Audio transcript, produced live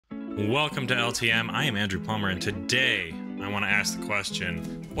Welcome to LTM. I am Andrew Palmer, and today I want to ask the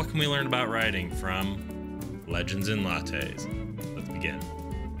question, what can we learn about writing from Legends Lattes? Let's begin.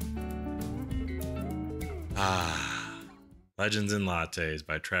 Legends Lattes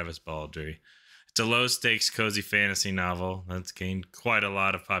by Travis Baldree. It's a low-stakes, cozy fantasy novel that's gained quite a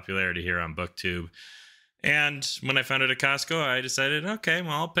lot of popularity here on BookTube. And when I found it at Costco, I decided, okay,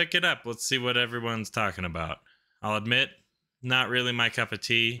 well, I'll pick it up. Let's see what everyone's talking about. I'll admit, not really my cup of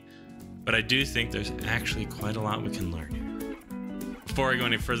tea, but I do think there's actually quite a lot we can learn here. Before I go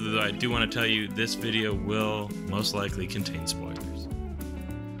any further, though, I do want to tell you this video will most likely contain spoilers.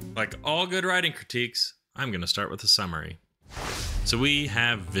 Like all good writing critiques, I'm going to start with a summary. So we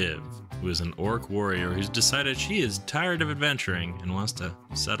have Viv, who is an orc warrior who's decided she is tired of adventuring and wants to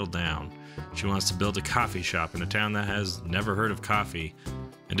settle down. She wants to build a coffee shop in a town that has never heard of coffee.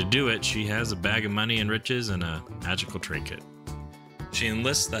 And to do it, she has a bag of money and riches and a magical trinket. She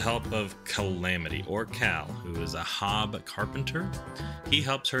enlists the help of Calamity, or Cal, who is a hob carpenter. He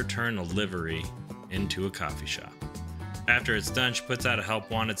helps her turn a livery into a coffee shop. After it's done, she puts out a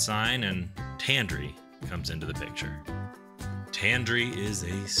help wanted sign, and Tandri comes into the picture. Tandri is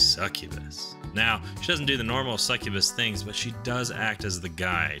a succubus. Now, she doesn't do the normal succubus things, but she does act as the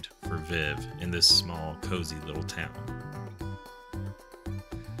guide for Viv in this small, cozy little town.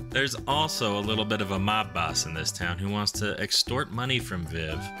 There's also a little bit of a mob boss in this town who wants to extort money from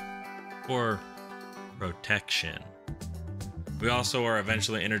Viv for protection. We also are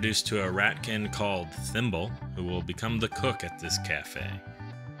eventually introduced to a ratkin called Thimble, who will become the cook at this cafe.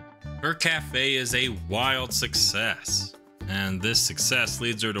 Her cafe is a wild success, and this success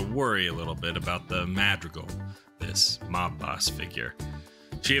leads her to worry a little bit about the Madrigal, this mob boss figure.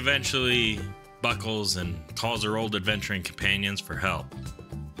 She eventually buckles and calls her old adventuring companions for help.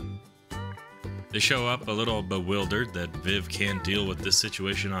 They show up a little bewildered that Viv can't deal with this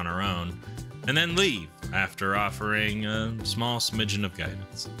situation on her own, and then leave after offering a small smidgen of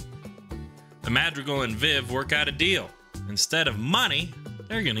guidance. The Madrigal and Viv work out a deal. Instead of money,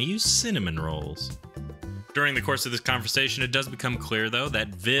 they're gonna use cinnamon rolls. During the course of this conversation, it does become clear, though, that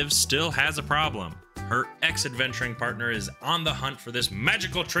Viv still has a problem. Her ex-adventuring partner is on the hunt for this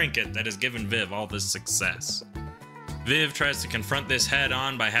magical trinket that has given Viv all this success. Viv tries to confront this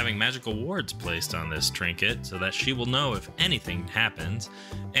head-on by having magical wards placed on this trinket so that she will know if anything happens,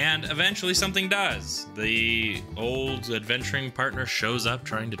 and eventually something does. The old adventuring partner shows up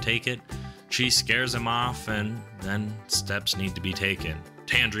trying to take it. She scares him off, and then steps need to be taken.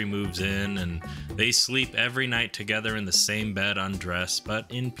 Tandri moves in, and they sleep every night together in the same bed undressed, but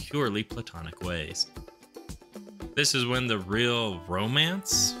in purely platonic ways. This is when the real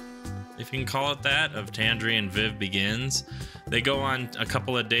romance, if you can call it that, of Tandri and Viv begins. They go on a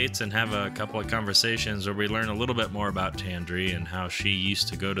couple of dates and have a couple of conversations where we learn a little bit more about Tandri and how she used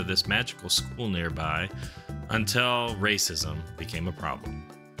to go to this magical school nearby until racism became a problem.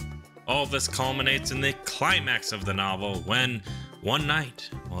 All of this culminates in the climax of the novel when, one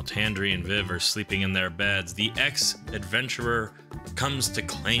night, while Tandri and Viv are sleeping in their beds, the ex-adventurer comes to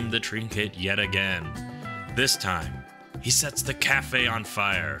claim the trinket yet again. This time, he sets the cafe on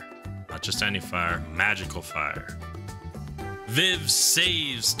fire. Not just any fire, magical fire. Viv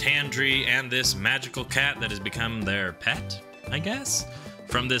saves Tandri and this magical cat that has become their pet, I guess,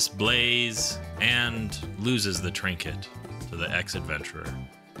 from this blaze and loses the trinket to the ex-adventurer.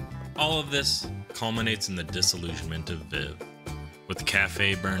 All of this culminates in the disillusionment of Viv. With the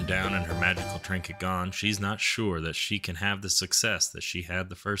cafe burned down and her magical trinket gone, she's not sure that she can have the success that she had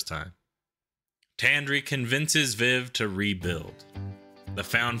the first time. Tandri convinces Viv to rebuild. The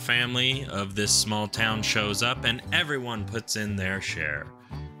found family of this small town shows up, and everyone puts in their share,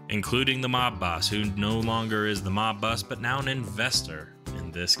 including the mob boss, who no longer is the mob boss, but now an investor in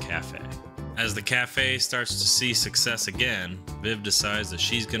this cafe. As the cafe starts to see success again, Viv decides that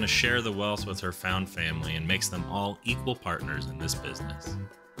she's going to share the wealth with her found family and makes them all equal partners in this business.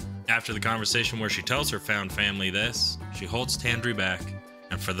 After the conversation where she tells her found family this, she holds Tandri back,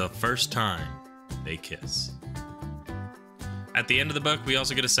 and for the first time, they kiss. At the end of the book, we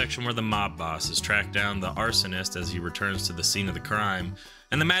also get a section where the mob boss has tracked down the arsonist as he returns to the scene of the crime,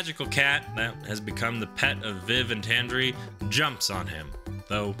 and the magical cat that has become the pet of Viv and Tandri jumps on him,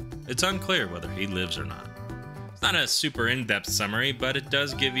 though it's unclear whether he lives or not. It's not a super in-depth summary, but it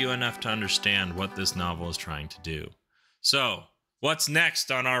does give you enough to understand what this novel is trying to do. So, what's next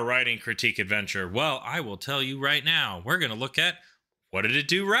on our writing critique adventure? Well, I will tell you right now. We're going to look at, what did it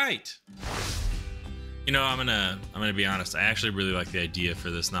do right? You know, I'm gonna be honest. I actually really like the idea for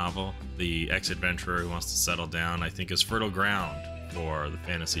this novel. The ex-adventurer who wants to settle down, I think, is fertile ground for the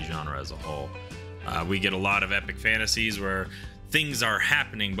fantasy genre as a whole. We get a lot of epic fantasies where things are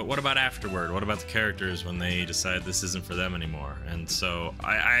happening, but what about afterward? What about the characters when they decide this isn't for them anymore? And so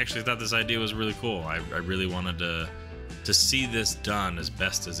I actually thought this idea was really cool. I really wanted to see this done as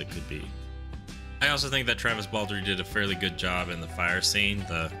best as it could be. I also think that Travis Baldree did a fairly good job in the fire scene,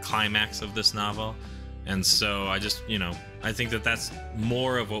 the climax of this novel. And so I just, I think that that's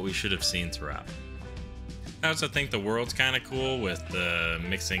more of what we should have seen throughout. I also think the world's kind of cool with the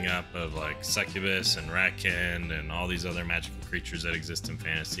mixing up of like succubus and ratkin and all these other magical creatures that exist in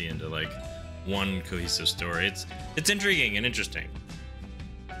fantasy into like one cohesive story. It's intriguing and interesting.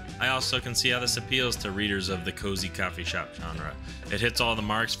 I also can see how this appeals to readers of the cozy coffee shop genre. It hits all the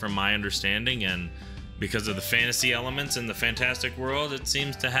marks from my understanding, and because of the fantasy elements in the fantastic world, it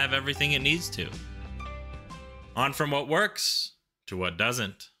seems to have everything it needs to. On from what works to what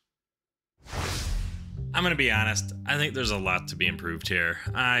doesn't. I'm going to be honest, I think there's a lot to be improved here.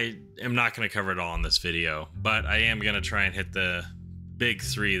 I am not going to cover it all in this video, but I am going to try and hit the big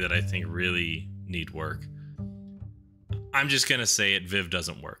three that I think really need work. I'm just going to say it, Viv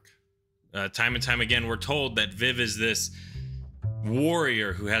doesn't work. Time and time again, we're told that Viv is this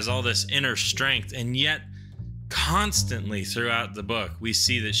warrior who has all this inner strength, and yet constantly throughout the book, we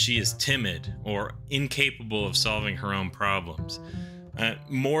see that she is timid or incapable of solving her own problems.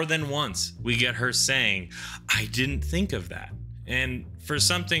 More than once, we get her saying, I didn't think of that. And for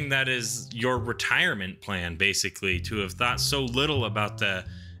something that is your retirement plan, basically, to have thought so little about the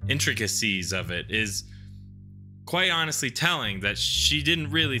intricacies of it is quite honestly telling that she didn't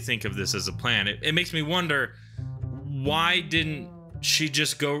really think of this as a plan. It makes me wonder, why didn't she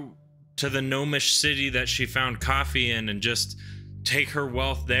just go to the gnomish city that she found coffee in and just take her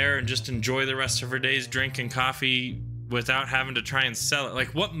wealth there and just enjoy the rest of her days drinking coffee without having to try and sell it? Like,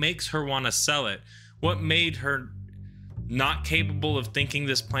 what makes her want to sell it? What made her not capable of thinking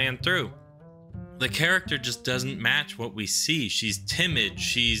this plan through? The character just doesn't match what we see. She's timid,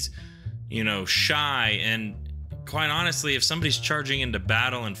 she's, shy, and quite honestly, if somebody's charging into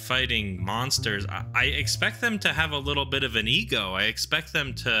battle and fighting monsters, I expect them to have a little bit of an ego. I expect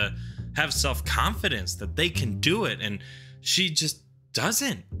them to have self-confidence that they can do it, and she just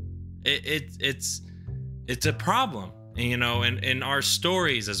doesn't. It's a problem. And in our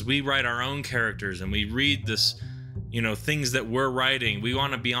stories, as we write our own characters and we read this, things that we're writing, we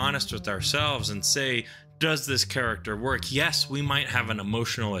want to be honest with ourselves and say, does this character work? Yes, we might have an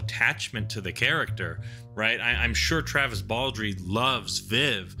emotional attachment to the character, right? I'm sure Travis Baldree loves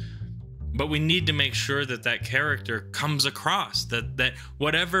Viv, but we need to make sure that that character comes across, that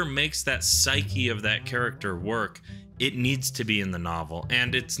whatever makes that psyche of that character work, it needs to be in the novel,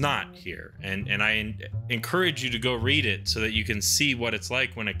 and it's not here. And I encourage you to go read it so that you can see what it's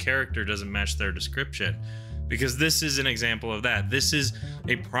like when a character doesn't match their description, because this is an example of that. This is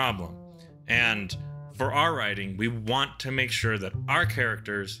a problem. And for our writing, we want to make sure that our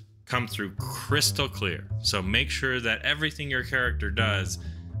characters come through crystal clear. So make sure that everything your character does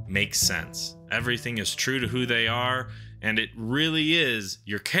makes sense. Everything is true to who they are, and it really is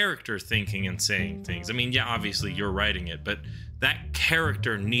your character thinking and saying things. I mean, yeah, obviously you're writing it, but that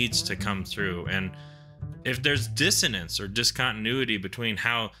character needs to come through. And if there's dissonance or discontinuity between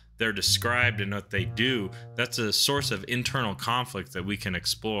how they're described and what they do, that's a source of internal conflict that we can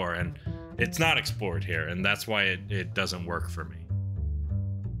explore. And it's not explored here, and that's why it doesn't work for me.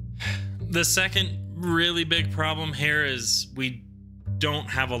 The second really big problem here is we don't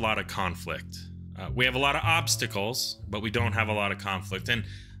have a lot of conflict. We have a lot of obstacles, but we don't have a lot of conflict. And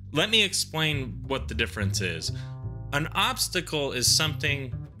let me explain what the difference is. An obstacle is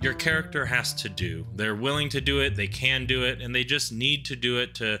something your character has to do. They're willing to do it, they can do it, and they just need to do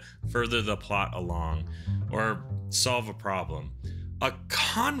it to further the plot along or solve a problem. A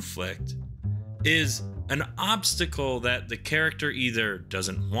conflict is an obstacle that the character either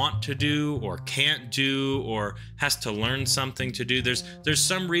doesn't want to do or can't do or has to learn something to do. There's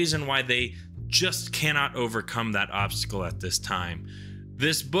some reason why they just cannot overcome that obstacle at this time.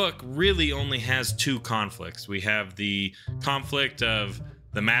 This book really only has two conflicts. We have the conflict of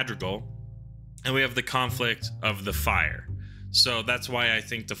the madrigal, and we have the conflict of the fire. So that's why I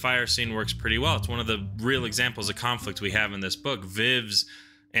think the fire scene works pretty well. It's one of the real examples of conflict we have in this book. Viv's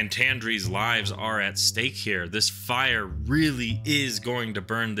and Tandree's lives are at stake here. This fire really is going to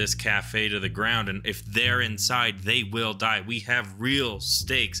burn this cafe to the ground, and if they're inside, they will die. We have real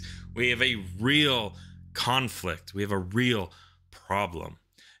stakes. We have a real conflict. We have a real problem.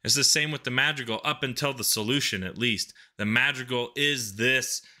 It's the same with the madrigal, up until the solution, at least. The madrigal is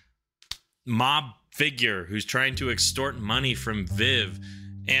this mob figure who's trying to extort money from Viv,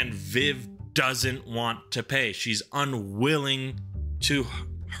 and Viv doesn't want to pay. She's unwilling to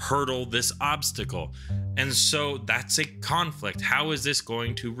hurdle this obstacle. And so that's a conflict. How is this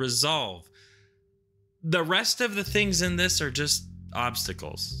going to resolve? The rest of the things in this are just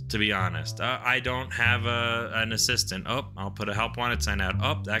obstacles, to be honest. I don't have an assistant. Oh, I'll put a help wanted sign out.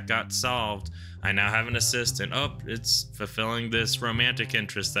 Oh, that got solved. I now have an assistant. Oh, it's fulfilling this romantic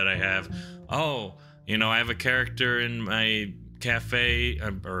interest that I have. Oh, you know, I have a character in my cafe,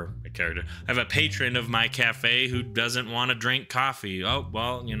 or a character. I have a patron of my cafe who doesn't want to drink coffee. Oh,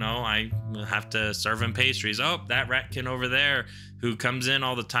 well, you know, I have to serve him pastries. Oh, that ratkin over there who comes in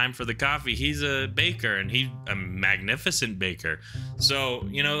all the time for the coffee, he's a baker, and he's a magnificent baker. So,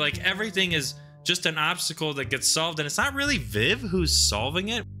 you know, like, everything is just an obstacle that gets solved, and it's not really Viv who's solving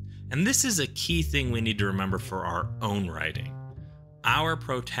it. And this is a key thing we need to remember for our own writing. Our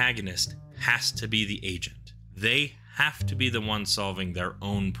protagonist has to be the agent. They have to be the one solving their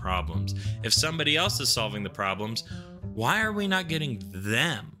own problems. If somebody else is solving the problems, why are we not getting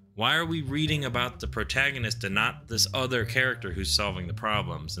them? Why are we reading about the protagonist and not this other character who's solving the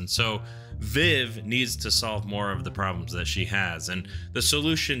problems? And so Viv needs to solve more of the problems that she has. And the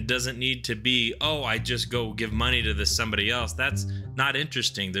solution doesn't need to be, oh, I just go give money to this somebody else. That's not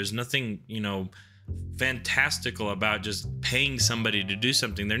interesting. There's nothing, you know, fantastical about just paying somebody to do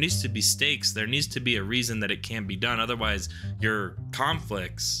something. There needs to be stakes. There needs to be a reason that it can't be done. Otherwise, your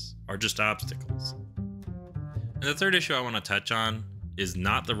conflicts are just obstacles. And the third issue I want to touch on is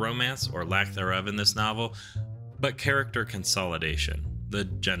not the romance or lack thereof in this novel, but character consolidation. The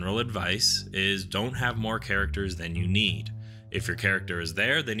general advice is don't have more characters than you need. If your character is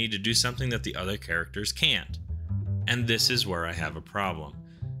there, they need to do something that the other characters can't. And this is where I have a problem.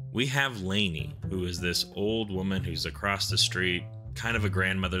 We have Lainey, who is this old woman who's across the street, kind of a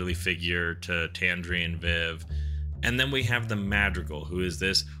grandmotherly figure to Tandri and Viv. And then we have the Madrigal, who is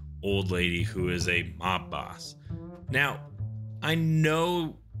this old lady who is a mob boss. Now, I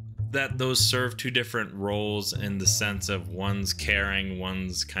know that those serve two different roles in the sense of one's caring,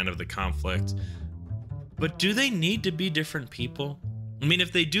 one's kind of the conflict. But do they need to be different people? I mean,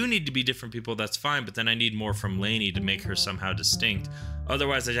 if they do need to be different people, that's fine, but then I need more from Lainey to make her somehow distinct.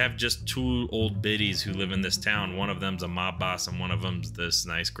 Otherwise, I have just two old biddies who live in this town. One of them's a mob boss and one of them's this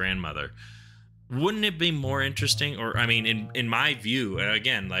nice grandmother. Wouldn't it be more interesting? Or, I mean, in my view, and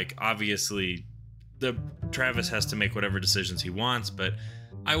again, like, obviously, Travis has to make whatever decisions he wants, but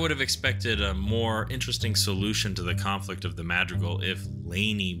I would have expected a more interesting solution to the conflict of the Madrigal if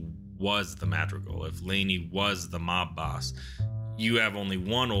Lainey was the Madrigal, if Lainey was the mob boss. You have only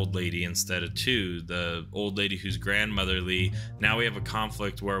one old lady instead of two. The old lady who's grandmotherly. Now we have a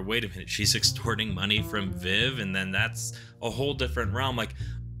conflict where, wait a minute, she's extorting money from Viv, and then that's a whole different realm. Like,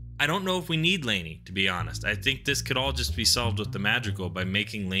 I don't know if we need Lainey, to be honest. I think this could all just be solved with the Madrigal by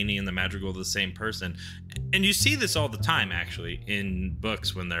making Lainey and the Madrigal the same person. And you see this all the time, actually, in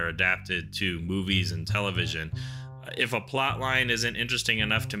books when they're adapted to movies and television. If a plot line isn't interesting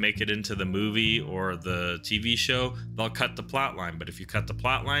enough to make it into the movie or the TV show, they'll cut the plot line. But if you cut the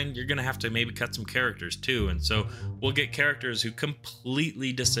plot line, you're going to have to maybe cut some characters too. And so we'll get characters who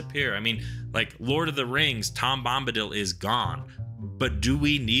completely disappear. I mean, like Lord of the Rings, Tom Bombadil is gone. But do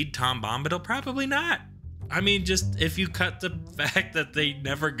we need Tom Bombadil? Probably not. I mean, just if you cut the fact that they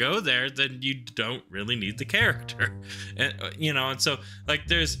never go there, then you don't really need the character. And, you know, and so like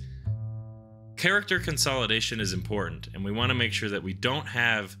there's... Character consolidation is important, and we want to make sure that we don't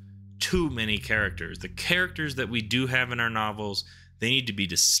have too many characters. The characters that we do have in our novels, they need to be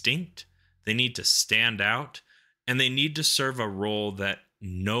distinct, they need to stand out, and they need to serve a role that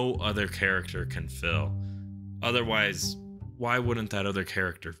no other character can fill. Otherwise, why wouldn't that other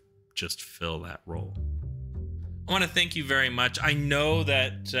character just fill that role? I want to thank you very much. I know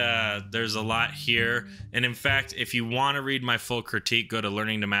that there's a lot here. And in fact, if you want to read my full critique, go to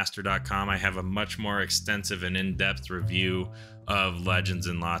learningtomaster.com. I have a much more extensive and in-depth review of Legends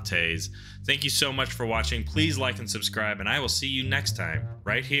and Lattes. Thank you so much for watching. Please like and subscribe, and I will see you next time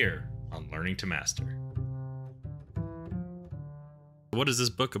right here on Learning to Master. What is this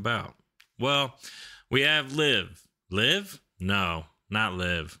book about? Well, we have Liv. Liv? No, not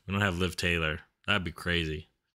Liv. We don't have Liv Taylor. That'd be crazy.